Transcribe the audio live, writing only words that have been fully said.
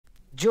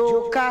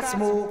Joker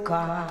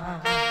smoker,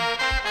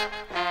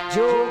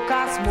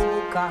 Joker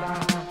smoker,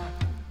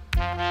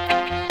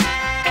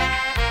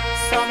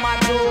 some a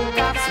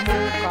Joker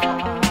smoker,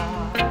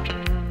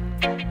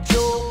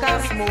 Joker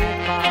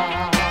smoker,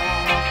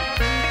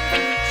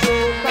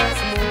 Joker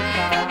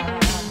smoker.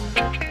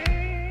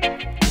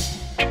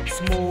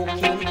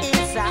 Smoking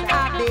is a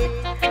habit,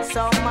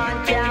 some man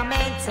can't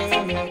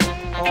maintain it.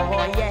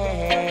 Oh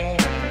yeah,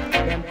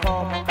 them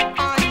come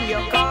on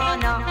your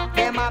corner,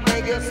 them a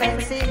beg you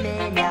sensei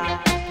mania.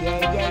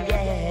 Yeah, yeah,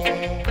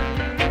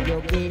 yeah. You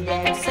give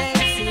them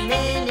sensei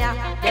mania,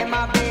 them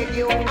a beg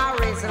you a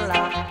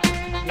rizzler.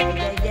 Yeah,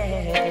 yeah,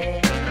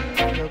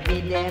 yeah. You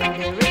give them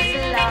the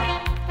rizzler,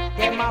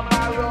 them a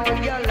borrow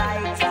your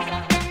lighter.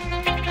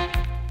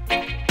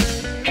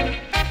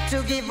 To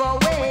give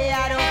away, I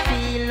don't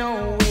feel no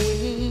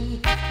way,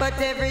 but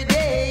every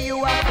day you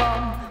are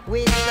come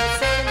with the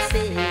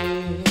sensei.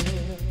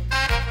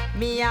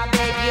 Me a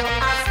beg you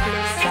a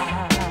splitter,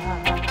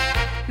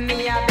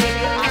 me a beg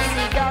you a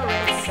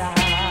cigarette, sir.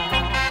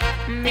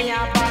 Me a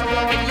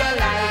borrow your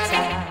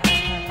lighter,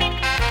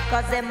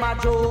 'cause them a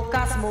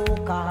joker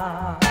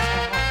smoker,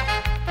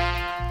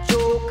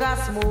 joker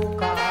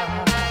smoker,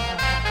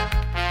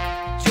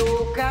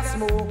 joker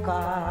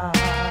smoker.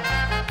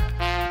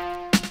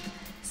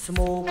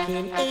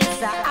 Smoking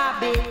is a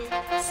habit,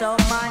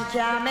 some man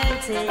can't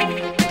maintain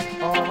it.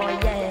 Oh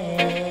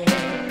yeah,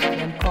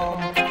 them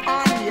come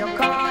on your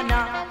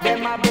corner,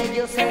 them a beg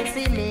you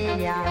sensei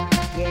mania.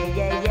 Yeah,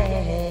 yeah,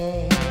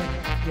 yeah.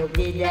 You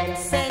give them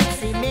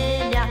sensei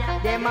mania,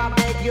 them a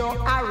beg you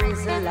a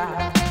rizzler.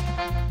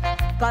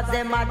 'Cause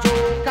them a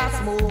joker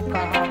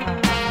smoker,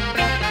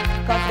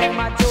 'cause them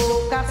a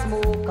joker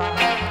smoker,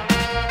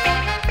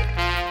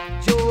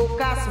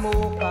 joker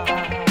smoker,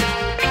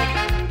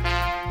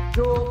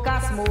 joker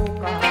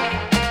smoker.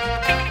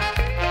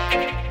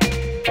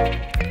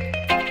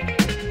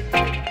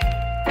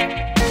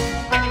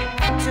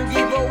 To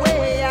give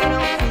away, I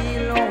don't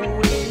feel no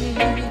way,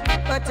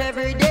 but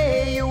every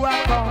day you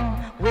are come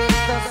with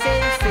the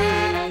sensei.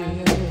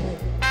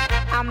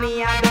 And me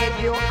I beg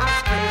you a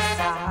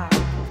splitter,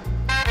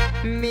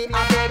 me I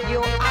beg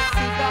you a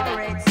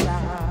cigarette,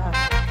 sir.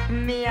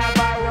 Me I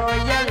borrow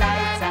your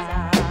lighter,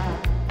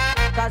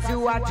 'cause you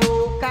are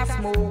joker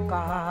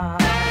smoker,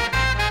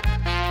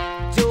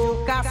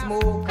 joker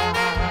smoker.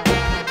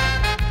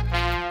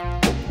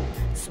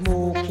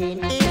 Smoking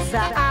is a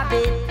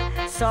habit,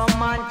 some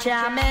man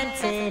can't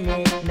maintain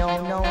it. No,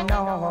 no,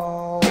 no.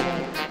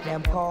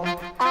 Them come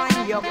on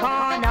your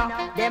corner,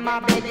 them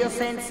a beg you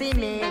sensei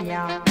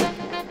mania.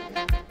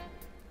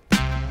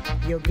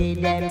 You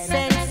give them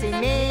sensei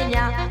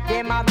mania,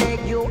 them a beg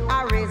you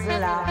a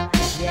rizzler.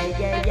 Yeah,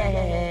 yeah,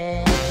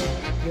 yeah.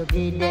 You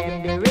give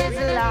them the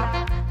rizzler,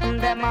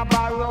 them a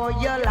borrow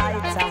your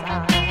lighter.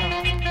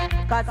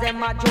 'Cause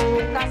them a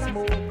joker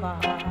smoker,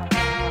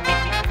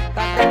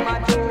 'cause them a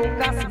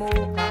joker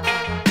smoker,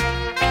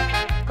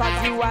 'cause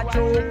you a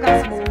joker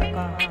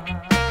smoker.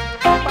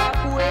 Back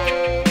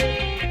way,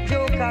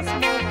 joker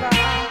smoker,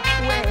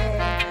 way,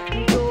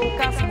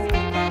 joker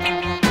smoker,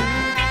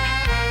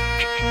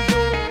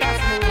 joker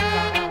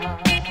smoker.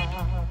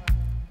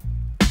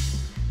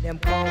 Them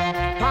come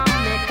from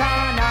the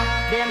corner,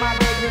 them a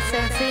beg you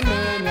sensei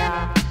mania,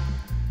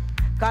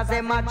 'cause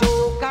them a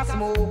joker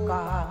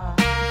smoker.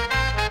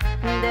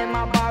 Them a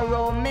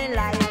borrow me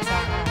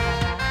lighter,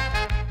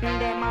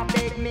 them a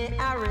beg me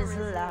a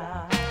rizzler,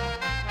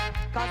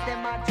 'cause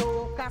them a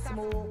joker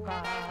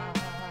smoker.